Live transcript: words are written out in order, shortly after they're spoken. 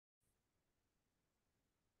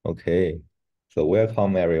Okay, so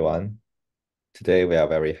welcome everyone. Today we are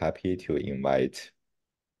very happy to invite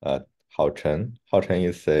uh, Hao Chen. Hao Chen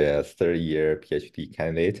is a third-year PhD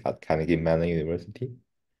candidate at Carnegie Mellon University.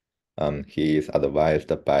 He is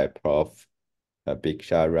advised by Prof.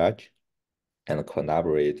 Biksha Raj and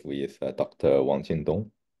collaborate with Dr. Wang Jingdong.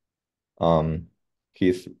 Um,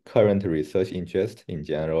 his current research interest in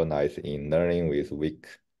general lies in learning with weak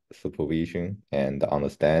supervision and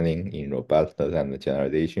understanding in robustness and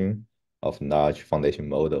generalization of large foundation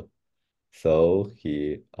model. So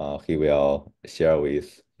he will share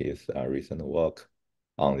with his recent work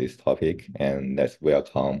on this topic, and let's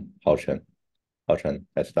welcome Hao Chen. Hao Chen,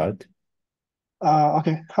 let's start.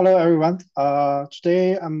 Okay, hello everyone.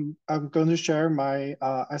 Today I'm going to share my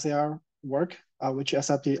SAR work, which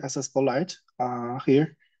accepted as a spotlight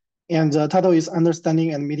here. And the title is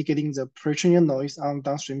Understanding and Mitigating the Peritoneal Noise on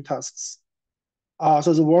Downstream Tasks.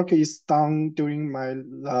 So the work is done during my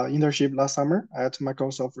internship last summer at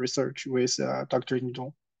Microsoft Research with Dr.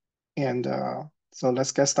 Yingdong. And so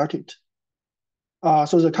let's get started.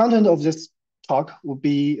 So the content of this talk will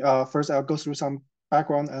be first I'll go through some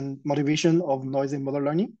background and motivation of noisy model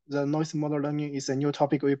learning. The noisy model learning is a new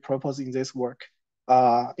topic we propose in this work.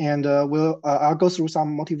 I'll go through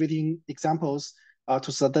some motivating examples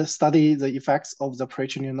to study the effects of the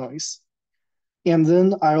peritoneal noise. And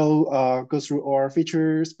then I'll go through our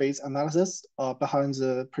feature space analysis behind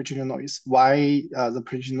the peritoneal noise, why the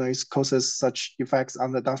peritoneal noise causes such effects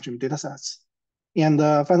on the downstream datasets. And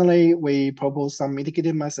finally, we propose some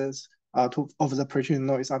mitigated methods of the peritoneal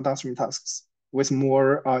noise on downstream tasks with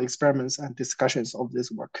more experiments and discussions of this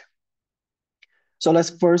work. So let's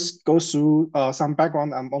first go through some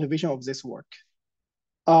background and motivation of this work.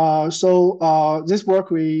 This work,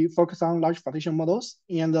 we focus on large foundation models,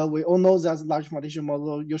 and we all know that large foundation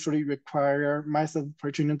models usually require massive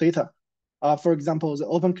peritoneal data. For example, the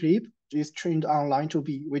OpenClip is trained on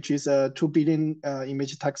Line2B, which is a 2 billion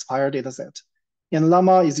image taxpayer dataset. And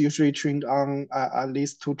Llama is usually trained on at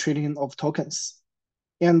least 2 trillion of tokens.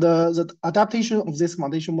 And the adaptation of these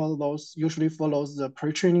foundation models usually follows the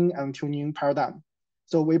pre-training and tuning paradigm.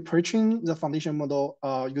 So we pre-train the foundation model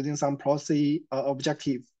using some policy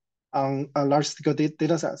objective on large-scale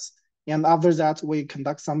data sets. And after that, we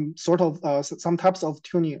conduct some types of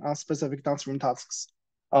tuning on specific downstream tasks.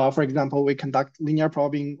 For example, we conduct linear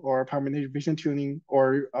probing or parameterization tuning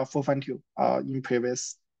or full fine-tune in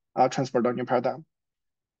previous transport learning paradigm.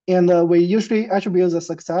 And we usually attribute the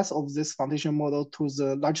success of this foundation model to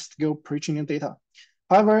the large-scale pre-training data.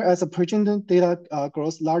 However, as the pre-training data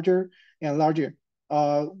grows larger and larger,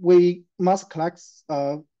 we must collect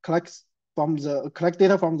data from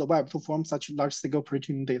the web to form such large-scale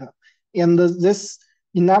pre-training data. And this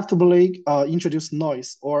inevitably introduce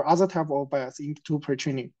noise or other type of bias into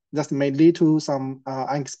pre-training that may lead to some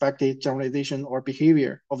unexpected generalization or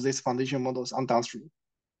behavior of these foundation models on downstream.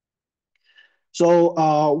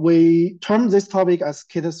 So we term this topic as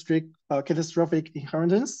catastrophic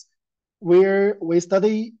inheritance, where we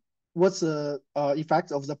study what's the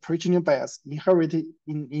effect of the pre-training bias inherited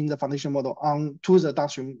in the foundation model to the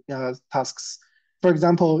downstream tasks. For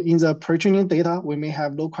example, in the pre-training data, we may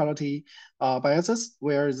have low quality biases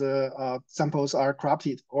where the samples are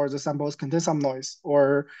corrupted, or the samples contain some noise,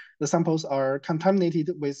 or the samples are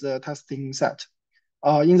contaminated with the testing set.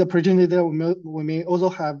 In the pre-training data, we may also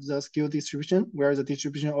have the skill distribution, where the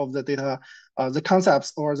distribution of the data, the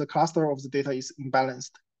concepts or the cluster of the data is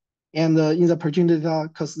imbalanced. And in the pre-training data,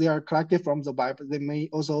 because they are collected from the web, they may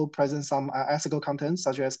also present some ethical content,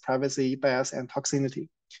 such as privacy bias and toxicity.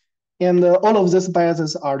 And all of these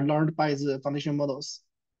biases are learned by the foundation models.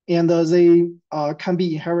 And they can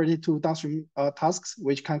be inherited to downstream tasks,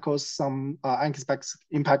 which can cause some unexpected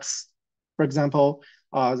impacts. For example,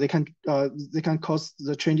 they can cause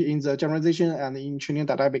the change in the generalization and in training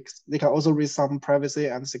dynamics. They can also raise some privacy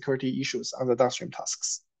and security issues on the downstream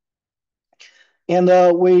tasks.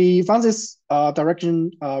 And we found this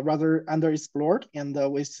direction rather underexplored, and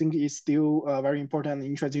we think it's still very important and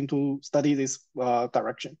interesting to study this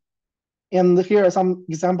direction. And here are some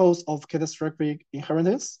examples of catastrophic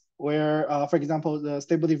inheritance, where, for example, the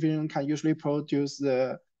stable diffusion can usually produce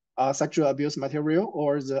the sexual abuse material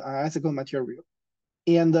or the unethical material.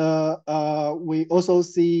 And we also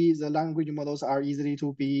see the language models are easily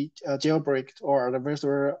to be jailbreaked or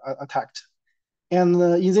adversely attacked. And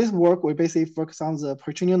in this work, we basically focus on the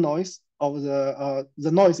pre-training noise of the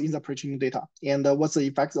noise in the pre-training data, and what's the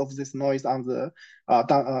effects of this noise on the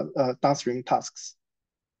downstream tasks.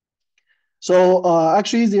 So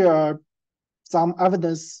actually, there are some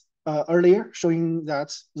evidence earlier, showing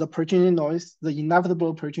that the perturbing noise, the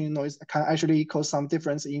inevitable perturbing noise, can actually cause some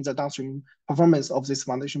difference in the downstream performance of these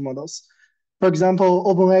foundation models. For example,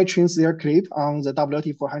 OpenAI trains their clip on the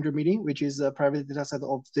WT400 mini, which is a private dataset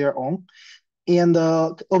of their own. And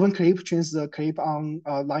OpenClip trains the clip on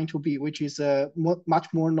line 2B, which is a much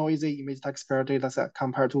more noisy image text pair dataset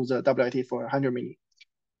compared to the WT400 mini.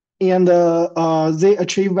 And they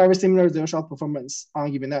achieve very similar zero-shot performance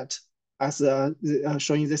on EVNet as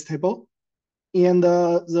shown in this table. And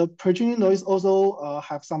the perturbing noise also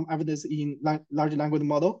have some evidence in large language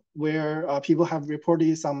model where people have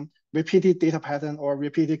reported some repeated data pattern or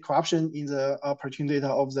repeated corruption in the perturbing data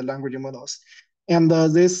of the language models. And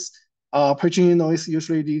this perturbing noise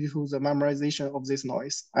usually leads to the memorization of this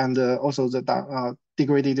noise and also the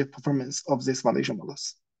degraded performance of these foundation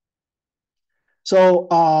models.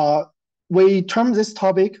 So we term this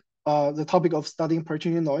topic, the topic of studying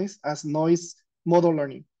perturbing noise, as noise model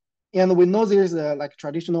learning. And we know there's a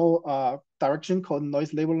traditional direction called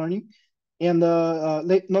noise label learning. And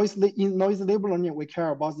in noise label learning, we care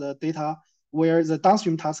about the data where the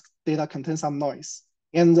downstream task data contains some noise.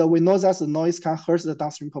 And we know that the noise can hurt the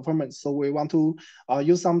downstream performance. So we want to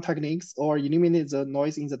use some techniques or eliminate the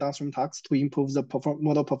noise in the downstream tasks to improve the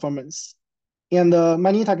model performance. And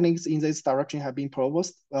many techniques in this direction have been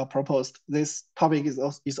proposed. This topic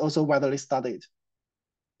is also widely studied.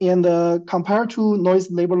 And compared to noise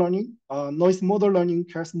label learning, noise model learning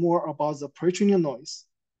cares more about the perturbing noise.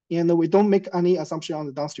 And we don't make any assumption on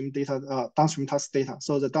the downstream data, downstream task data.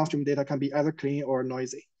 So the downstream data can be either clean or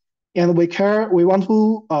noisy. And we want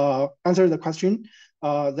to answer the question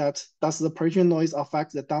that does the perturbing noise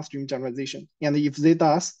affect the downstream generalization? And if it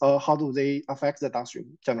does, how do they affect the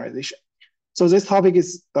downstream generalization? So this topic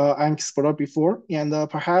is unexplored before, and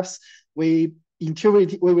perhaps we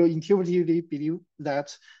will intuitively believe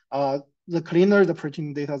that the cleaner the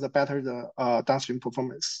perturbing data, the better the downstream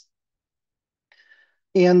performance.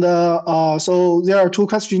 And so there are two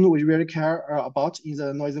questions we really care about in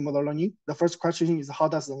the noise model learning. The first question is how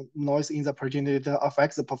does the noise in the perturbing data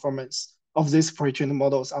affect the performance of these perturbing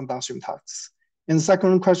models on downstream tasks? And the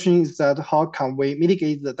second question is that how can we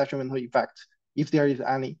mitigate the detrimental effect, if there is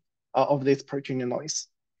any, of this perturbing noise?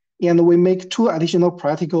 And we make two additional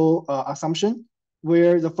practical assumptions,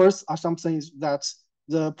 where the first assumption is that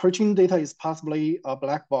the perturbing data is possibly a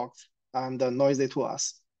black box and noisy to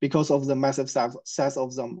us because of the massive size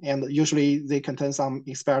of them. And usually they contain some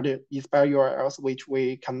expired URLs, which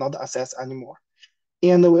we cannot access anymore.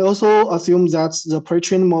 And we also assume that the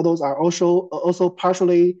pre-trained models are also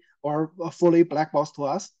partially or fully black box to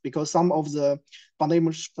us, because some of the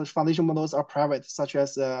foundation models are private, such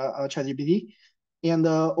as ChatGPT, and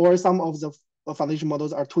or some of the foundation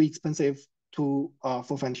models are too expensive to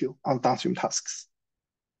for fine-tune on downstream tasks.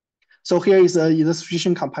 So here is an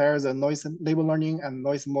illustration compares the noise label learning and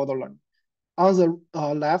noise model learning. On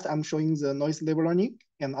the left, I'm showing the noise label learning,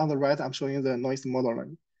 and on the right, I'm showing the noise model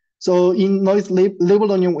learning. So in noise label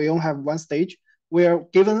learning, we only have one stage where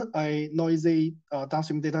given a noisy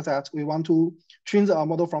downstream data set, we want to train the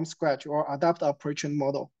model from scratch or adapt a pre-trained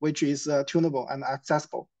model, which is tunable and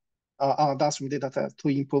accessible on a downstream data set to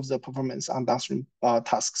improve the performance on downstream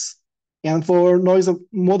tasks. And for noise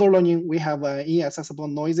model learning, we have inaccessible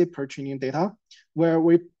noisy pre-training data where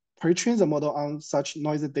we pre-train the model on such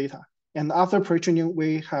noisy data. And after pre-training,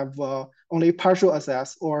 we have only partial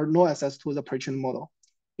access or no access to the pre-trained model.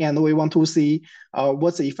 And we want to see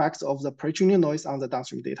what's the effects of the pre-training noise on the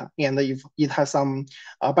downstream data. And if it has some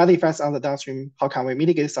bad effects on the downstream, how can we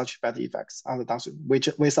mitigate such bad effects on the downstream, which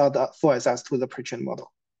without full access to the pre-trained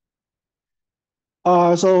model?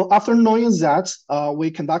 So after knowing that, we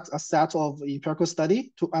conduct a set of empirical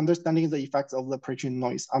study to understanding the effects of the pre-training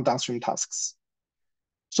noise on downstream tasks.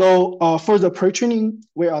 So for the pre-training,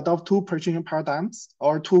 we adopt two pre-training paradigms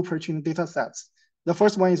or two pre-training data sets. The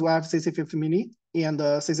first one is we have CC50 mini and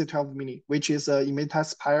CC12 mini, which is image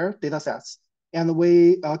test pair data sets. And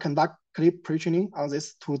we conduct clip pre-training on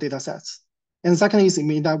these two data sets. And second is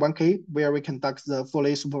image 1K, where we conduct the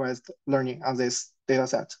fully supervised learning on this data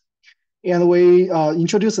set. And we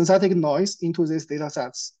introduce synthetic noise into these data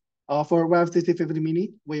sets. For WebCC50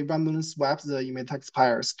 mini, we randomly swap the image text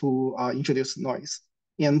pairs to introduce noise.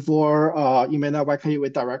 And for image 1K, we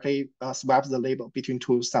directly swap the label between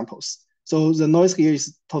two samples. So the noise here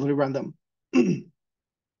is totally random. And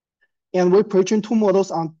we pre-train two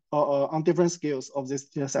models on different scales of these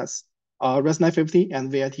data sets, RES950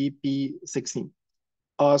 and VIT-B16.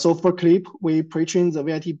 So for clip, we pre-train the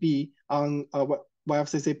VIT-B on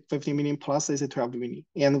WebCC50 mini plus CC12 mini.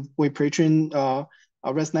 And we pre-train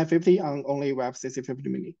RES950 on only WebCC50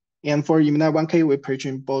 mini. And for image 1K, we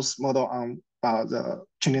pre-train both model on the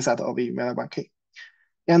training set of embedded 1K.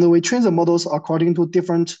 And we train the models according to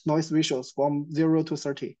different noise ratios from 0 to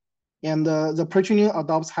 30. And the pre-training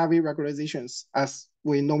adopts heavy regularizations as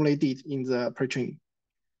we normally did in the pre-training.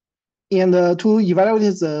 And to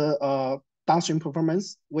evaluate the downstream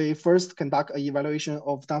performance, we first conduct an evaluation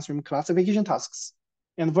of downstream classification tasks.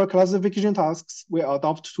 And for classification tasks, we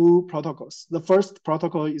adopt two protocols. The first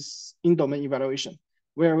protocol is in-domain evaluation,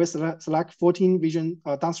 where we select 14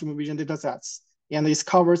 downstream vision datasets, and it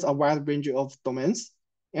covers a wide range of domains.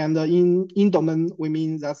 And in domain, we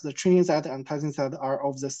mean that the training set and testing set are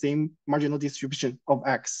of the same marginal distribution of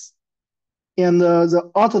X. And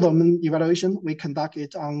the auto-domain evaluation, we conduct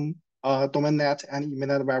it on domain net and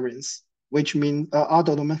embedded variance, which means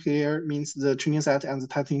auto-domain here means the training set and the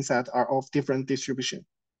testing set are of different distribution.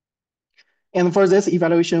 And for this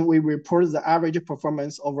evaluation, we report the average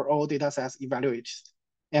performance over all data sets evaluated.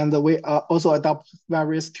 And we also adopt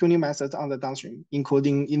various tuning methods on the downstream,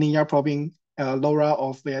 including linear probing, LoRa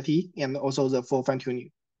of VIT, and also the full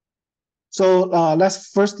fine-tuning. So let's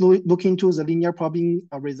first look into the linear probing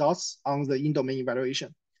results on the in-domain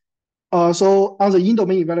evaluation. So on the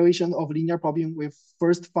in-domain evaluation of linear probing, we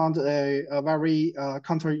first found a very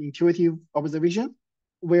counterintuitive observation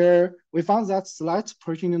where we found that slight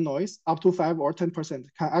per-training noise up to 5 or 10%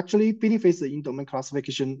 can actually benefit the in-domain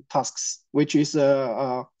classification tasks, which is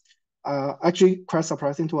actually quite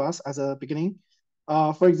surprising to us at the beginning.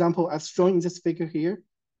 For example, as shown in this figure here,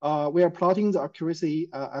 we are plotting the accuracy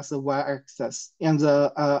as a y-axis, and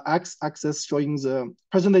the x-axis showing the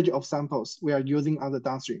percentage of samples we are using on the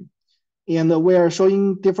downstream. And we are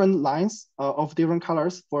showing different lines of different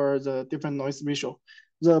colors for the different noise ratio.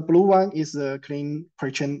 The blue one is the clean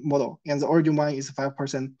per-train model, and the orange one is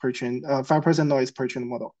 5% per-train, 5% noise per-train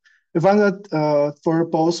model. We found that for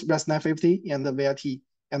both RES950 and the VIT,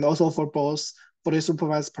 and also for both fully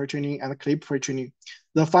supervised per-training and clip per-training,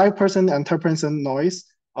 the 5% and 10% noise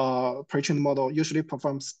per-train model usually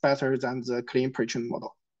performs better than the clean per-train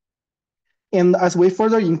model. And as we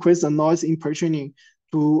further increase the noise in per-training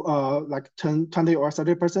to like 10, 20 or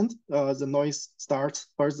 30%, the noise starts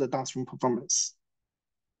hurts the downstream performance.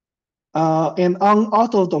 And on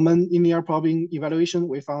auto-domain linear probing evaluation,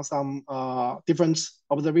 we found some different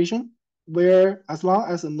observation where as long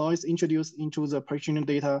as the noise introduced into the per-training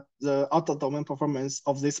data, the auto-domain performance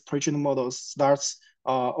of this per-training models starts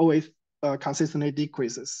always consistently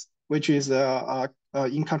decreases, which is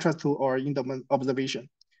in contrast to our in-domain observation.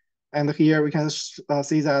 And here we can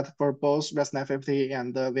see that for both RES950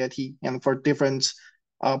 and the VIT, and for different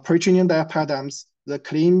pre-training data paradigms, the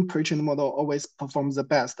clean pre-training model always performs the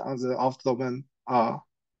best on the off-domain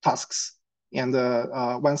tasks. And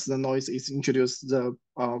once the noise is introduced, the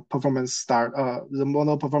the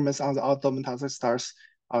model performance on the off-domain tasks starts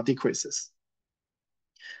decreases.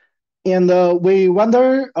 And we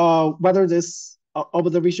wonder whether this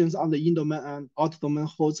observations on the in-domain and out-domain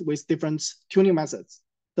holds with different tuning methods.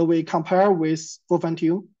 So we compare with full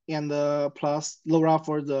fine-tune and plus LoRa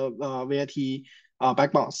for the VIT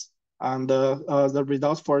backbones. And the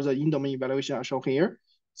results for the in-domain evaluation are shown here.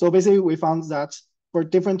 So basically, we found that for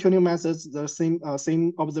different tuning methods, the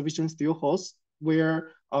same observation still holds,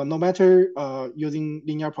 where no matter using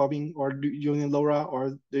linear probing or using LoRa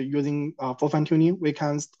or using full fine-tuning, we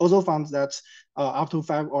can also find that up to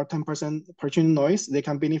 5 or 10% per-tuning noise, they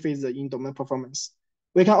can benefit the in-domain performance.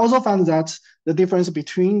 We can also find that the difference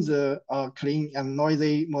between the clean and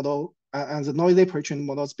noisy model and the noisy per-train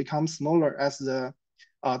models becomes smaller as the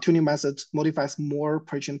tuning method modifies more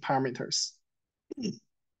per-train parameters.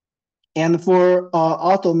 And for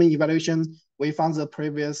auto-domain evaluation, we found the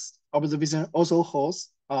previous observation also holds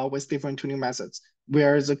with different tuning methods,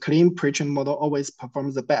 where the clean pre-train model always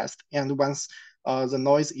performs the best. And once the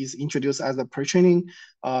noise is introduced as a pre-training,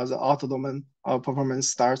 the auto-domain performance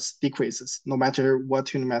starts decreases, no matter what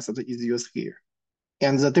tuning method is used here.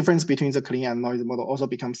 And the difference between the clean and noisy model also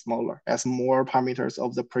becomes smaller as more parameters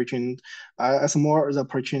of the pre-train, as more of the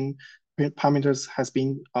pre-train parameters has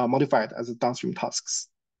been modified as downstream tasks.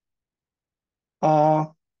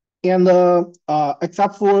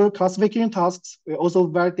 Except for classification tasks, we also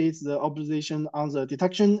validate the observation on the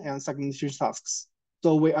detection and segmentation tasks.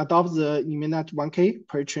 So we adopt the embedded 1K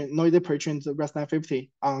per-train, noisy per-train RES950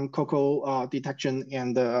 on COCO detection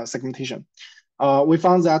and segmentation. We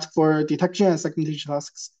found that for detection and segmentation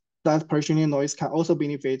tasks, that per-training noise can also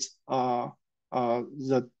benefit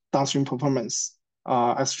the downstream performance,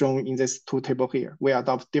 as shown in this two table here. We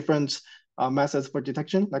adopt different methods for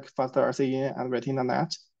detection, like faster RCN and retina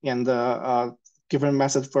net, and different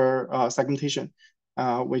methods for segmentation,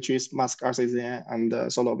 which is mask RCN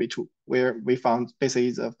and solo V2, where we found basically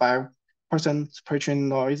the 5 per-train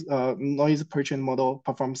noise per-train model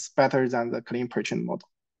performs better than the clean per-train model,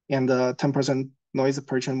 and the 10% noise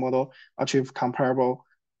per-train model achieve comparable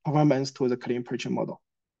performance to the clean per-train model,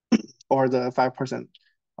 or the 5%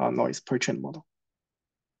 noise per-train model.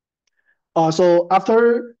 So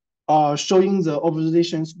after showing the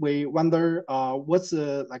observations, we wonder what's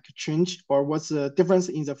the change or what's the difference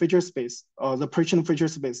in the feature space, the per-train feature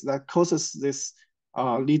space that causes this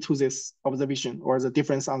lead to this observation or the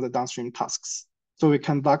difference on the downstream tasks. So we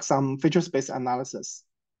conduct some feature space analysis.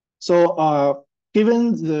 So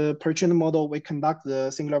given the per-train model, we conduct the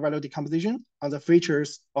singular value decomposition on the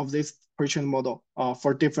features of this per-train model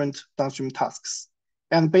for different downstream tasks.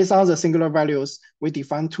 And based on the singular values, we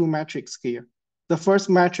define two metrics here. The first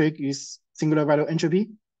metric is singular value entropy.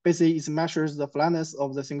 Basically, it measures the flatness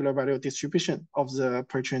of the singular value distribution of the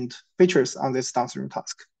per-trained features on this downstream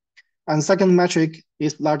task. And second metric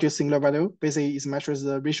is largest singular value. Basically, it measures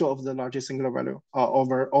the ratio of the largest singular value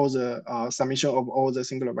over all the summation of all the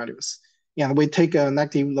singular values. And we take a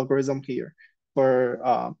negative logarithm here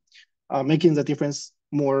for making the difference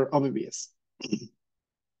more obvious.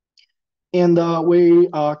 And we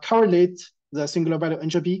correlate the singular value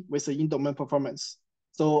entropy with the in-domain performance.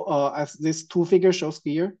 So as this two figures shows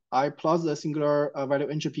here, I plot the singular value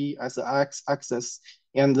entropy as the x-axis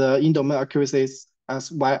and the in-domain accuracies as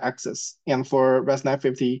y-axis. And for REST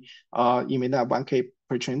 950, you may have 1K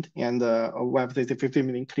per trained and Web 50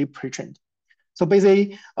 million clip per trained. So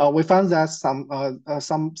basically, we found that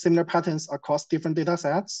some similar patterns across different data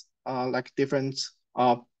sets, like different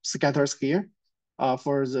scatters here.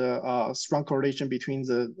 For the strong correlation between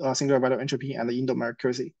the singular value entropy and the in-domain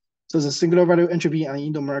accuracy. So the singular value entropy and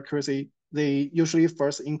in-domain accuracy, they usually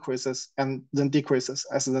first increases and then decreases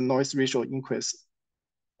as the noise ratio increases.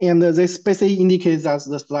 And this basically indicates that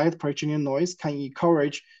the slight per-trilion noise can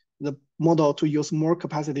encourage the model to use more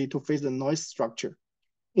capacity to face the noise structure.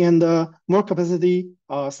 And more capacity,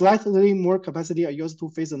 slightly more capacity are used to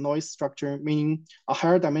face the noise structure, meaning a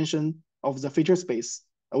higher dimension of the feature space,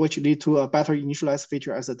 which lead to a better initialized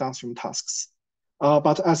feature as the downstream tasks.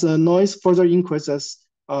 But as the noise further increases,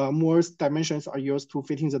 more dimensions are used to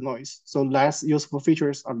fit in the noise. So less useful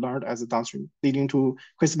features are learned as a downstream, leading to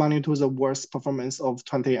corresponding to the worst performance of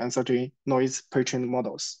 20 and 30 noise per-trained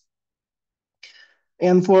models.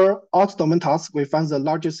 And for out-domain tasks, we find the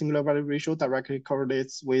largest singular value ratio directly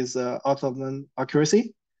correlates with out-domain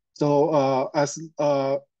accuracy. So as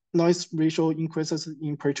noise ratio increases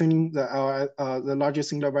in pre-training, the largest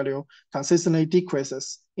singular value consistently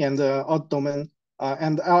decreases, and the out-domain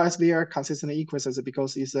and LSVR consistently increases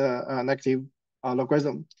because it's a negative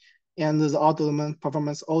logarithm. And the out-domain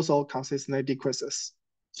performance also consistently decreases.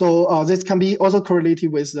 So this can be also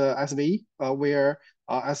correlated with the SVE, where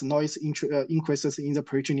as noise increases in the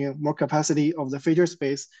pre-training, more capacity of the feature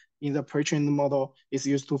space in the pre-trained model is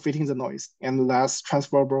used to fit in the noise, and less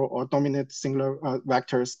transferable or dominant singular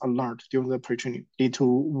vectors are learned during the pre-training, lead to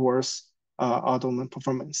worse out-domain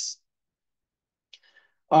performance.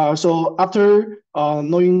 So after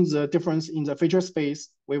knowing the difference in the feature space,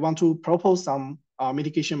 we want to propose some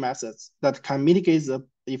mitigation methods that can mitigate the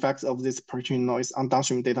effects of this pre-training noise on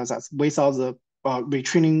downstream datasets without the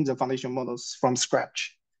retraining the foundation models from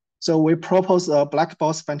scratch. So we propose a black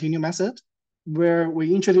box fine-tuning method where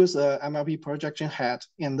we introduce a MLP projection head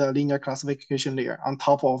and the linear classification layer on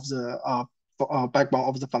top of the backbone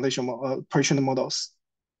of the foundation pre-trained models.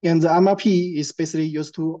 And the MLP is basically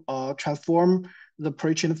used to transform the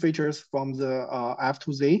pre-trained features from the F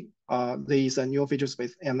to Z. Z is a new feature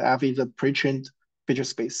space, and F is a pre-trained feature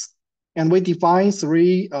space. And we define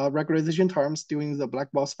three regularization terms during the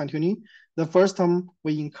black box fine-tuning. The first term,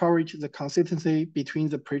 we encourage the consistency between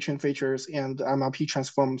the pre-trained features and the MLP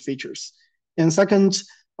transformed features. And second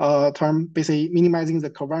term, basically minimizing the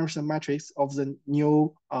conversion matrix of the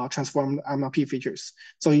new transformed MLP features.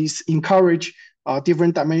 So it's encourage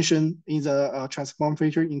different dimension in the transformed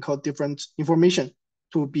feature encode different information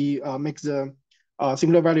to be make the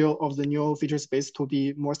singular value of the new feature space to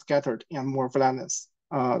be more scattered and more flatness.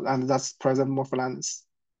 And that's present more flatness.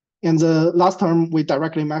 In the last term, we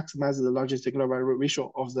directly maximize the largest singular value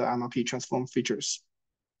ratio of the MLP transform features.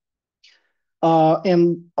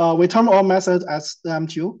 We term our method as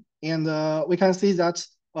M2, and we can see that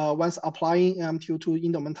once applying M2 to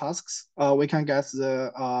in-domain tasks, we can get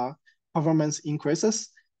the performance increases.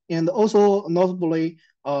 And also notably,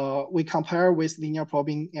 we compare with linear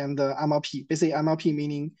probing and MLP. Basically, MLP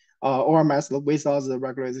meaning ORMS without the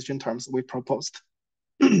regularization terms we proposed.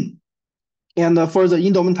 And for the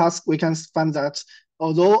in-domain task, we can find that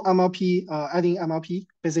although MLP, adding MLP,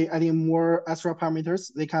 basically adding more extra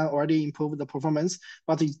parameters, they can already improve the performance,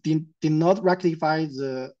 but it did not rectify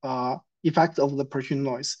the effect of the perturbation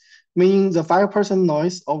noise, meaning the 5%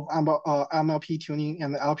 noise of MLP tuning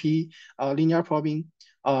and LP linear probing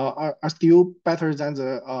are still better than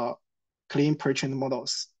the clean perturbation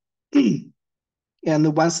models.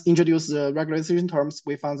 And once introduced the regularization terms,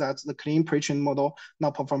 we found that the clean perturbation model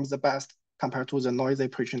now performs the best compared to the noisy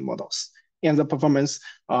perturbation models. And the performance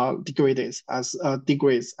degrades as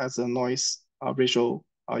the noise ratio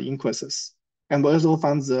increases. And we also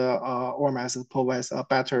found the OR method provides a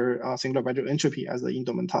better singular value entropy as the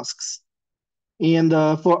in-domain tasks. And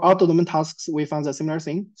for out-domain tasks, we found a similar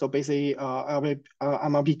thing. So basically,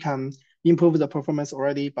 MLP can improve the performance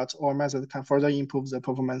already, but OR method can further improve the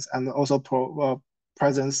performance and also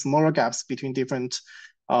present smaller gaps between different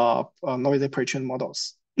noisy perturbation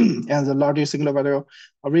models. And the larger singular value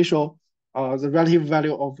ratio, the relative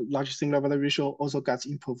value of large singular value ratio also gets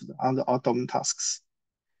improved on the out-domain tasks.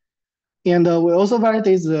 And we also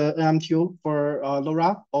validate the MTU for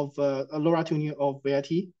LoRa of LoRa tuning of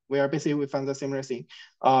VIT, where basically we found the similar thing.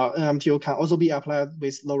 MTU can also be applied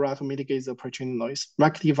with LoRa to mitigate the perturbation noise,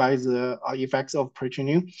 rectify the effects of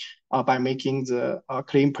perturbation by making the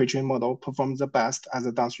clean perturbation model perform the best as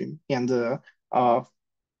a downstream and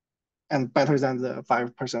better than the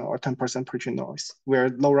 5% or 10% perturbation noise,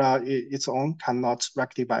 where LoRa its own cannot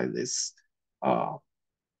rectify this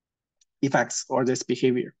effects or this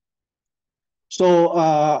behavior. So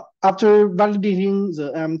after validating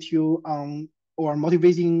the MTU or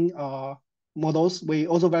motivating models, we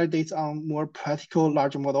also validate on more practical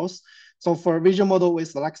large models. So for vision model, we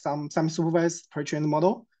select some semi-supervised pre-trained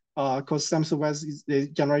model because semi-supervised they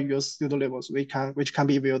generally use pseudo labels which can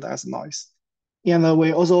be viewed as noise. And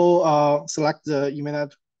we also select the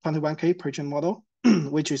EMINET 21K pre-trained model,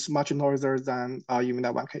 which is much noisier than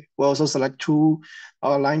EMINET 1K. We also select two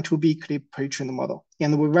line 2B clip pre-trained model.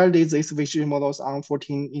 And we validate these vision models on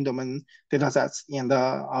 14 in-domain datasets and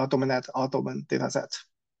domain out-domain dataset.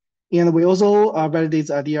 And we also validate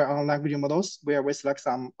the idea on language models, where we select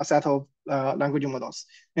a set of language models.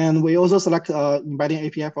 And we also select embedding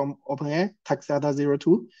API from OpenAI,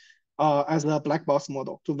 TextData02, as a black box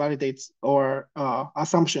model to validate our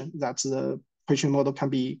assumption that the pre-trained model can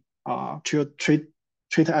be treated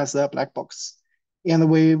as a black box.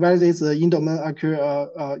 And we validate the in-domain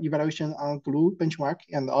evaluation on GLUE benchmark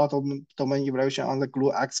and out-domain evaluation on the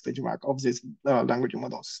GLUE X benchmark of these language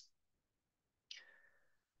models.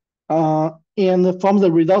 And from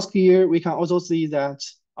the results here, we can also see that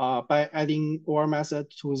by adding OR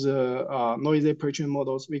method to the noisy pre-trained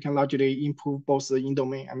models, we can largely improve both the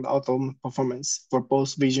in-domain and out-domain performance for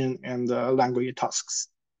both vision and language tasks.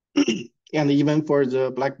 And even for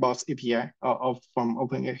the black box API from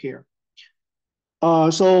OpenAI here.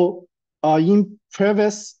 So in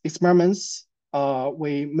previous experiments,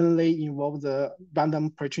 we mainly involve the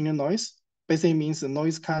random pre-training noise. Basically means the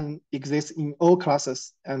noise can exist in all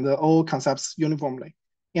classes and all concepts uniformly.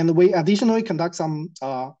 And we additionally conduct some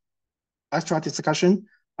extra discussion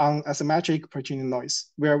on asymmetric pre-training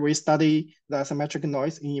noise, where we study the asymmetric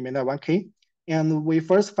noise in EMINET 1K. And we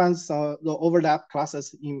first found the overlap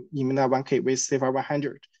classes in EMINET 1K with CFR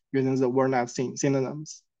 100 using the WordNet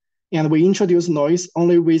synonyms. And we introduce noise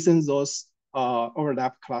only within those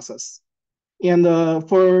overlap classes. And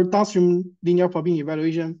for downstream linear probing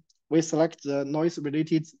evaluation, we select the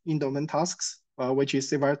noise-related in-domain tasks, which is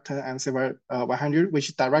CFR 10 and CFR 100,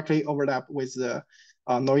 which directly overlap with the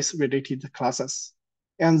noise-related classes.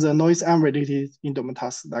 And the noise-unrelated in-domain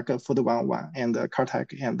tasks like Food 101 and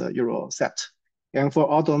Cartec and Euroset. And for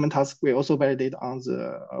all domain tasks, we also validate on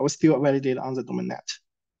the, we still validate on the domain net.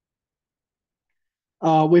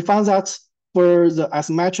 We found that for the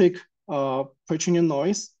asymmetric pre-training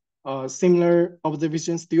noise, similar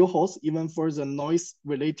observation still holds even for the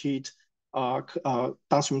noise-related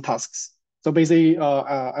downstream tasks. So basically,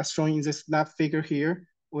 as shown in this snap figure here,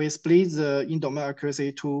 we split the in-domain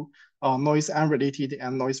accuracy to noise unrelated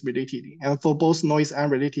and noise related. And for both noise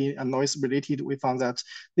unrelated and noise related, we found that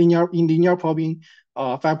in linear probing,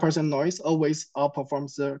 5% noise always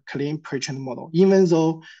outperforms the clean pre-trained model, even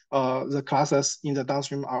though the classes in the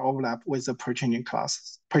downstream are overlapped with the pre-training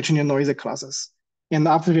classes, pre-training noisy classes. And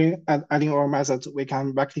after adding our methods, we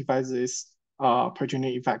can rectify these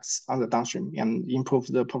pre-training effects on the downstream and improve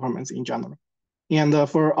the performance in general. And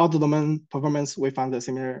for out-domain performance, we found a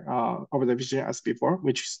similar observation as before,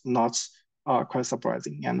 which is not quite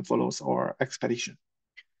surprising and follows our expectation.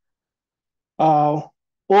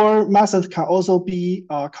 Or method can also be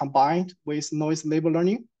combined with noise label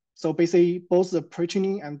learning. So basically, both the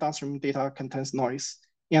pre-training and downstream data contains noise.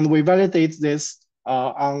 And we validate this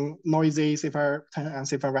on noisy CFR 10 and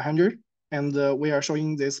CFR 100. And we are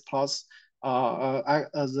showing this plots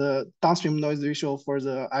the downstream noise ratio for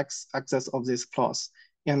the x-axis of this plot,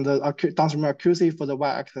 and the downstream accuracy for the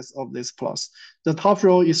y-axis of this plot. The top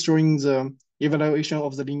row is showing the evaluation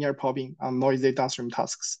of the linear probing on noisy downstream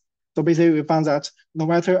tasks. So basically, we found that no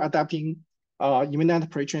matter adapting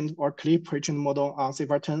imminent pretrained or clip pretrained model on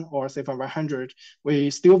CFR10 or CFR100,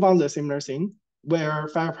 we still found the similar thing, where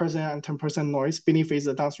 5% and 10% noise benefits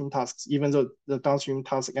the downstream tasks, even though the downstream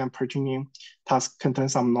task and pretraining task contain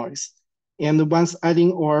some noise. And once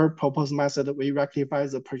adding our proposed method, we rectify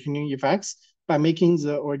the pretraining effects by making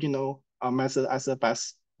the original method as the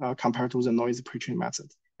best compared to the noise pretraining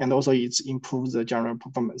method. And also it improves the general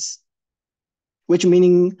performance, which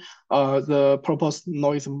meaning the proposed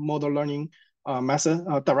noise model learning method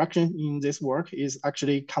direction in this work is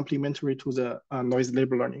actually complementary to the noise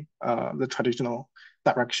label learning, the traditional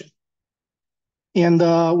direction. And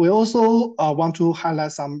we also want to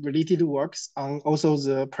highlight some related works on also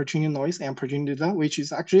the pretraining noise and pretraining data, which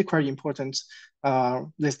is actually quite important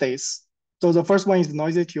these days. So the first one is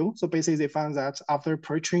noisy too. So basically they found that after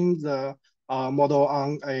pretraining the model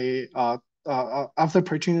on a after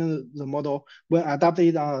pretraining the model, when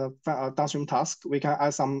adapted downstream task, we can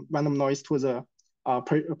add some random noise to the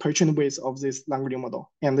pretrained weights of this language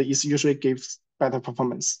model, and it usually gives better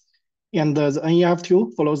performance. And the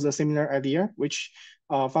NEF2 follows the similar idea, which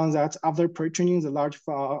found that after pre-training the large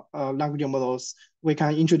language models, we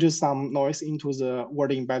can introduce some noise into the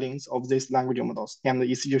word embeddings of these language models, and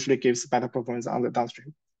it usually gives better performance on the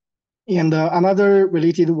downstream. And another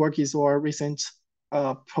related work is our recent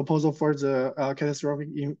proposal for the catastrophic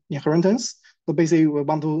inheritance. So basically, we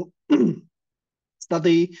want to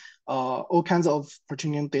study all kinds of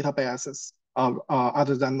pre-training data biases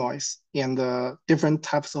other than noise, and different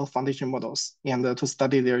types of foundation models, and to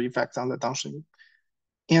study their effects on the downstream.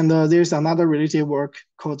 And there's another related work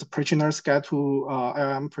called Pre-trainers Guide to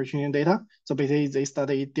LLM pre-training data. So basically, they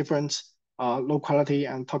study different low quality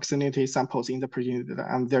and toxicity samples in the pre-training data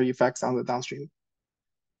and their effects on the downstream.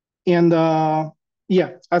 And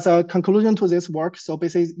yeah, as a conclusion to this work, so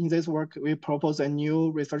basically in this work, we propose a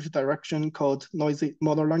new research direction called noisy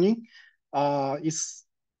model learning. It's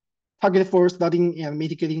targeted for studying and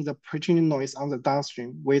mitigating the pre-training noise on the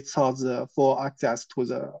downstream without the full access to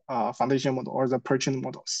the foundation model or the pre-trained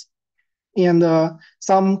models. And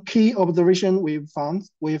some key observation we found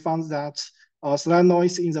that slight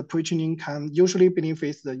noise in the pre-training can usually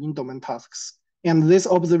benefit the in-domain tasks. And these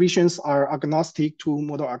observations are agnostic to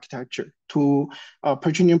model architecture, to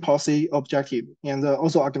pre-training policy objective, and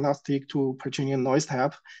also agnostic to pre-training noise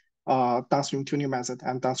type, downstream tuning method,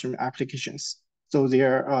 and downstream applications. So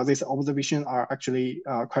these observations are actually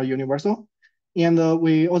quite universal. And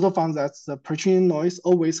we also found that the pre-training noise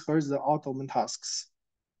always hurts the out-domain tasks.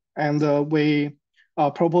 And we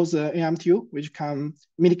propose the AM2, which can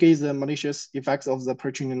mitigate the malicious effects of the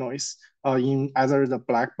pre-training noise in either the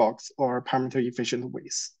black box or parameter efficient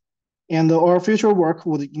ways. And our future work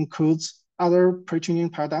would include other pre-training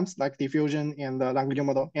paradigms like diffusion and the language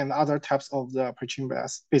model and other types of the pre-training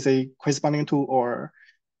bias, basically corresponding to our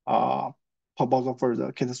proposal for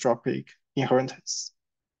the catastrophic inheritance.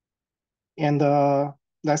 And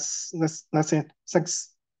that's it.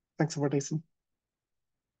 Thanks for listening.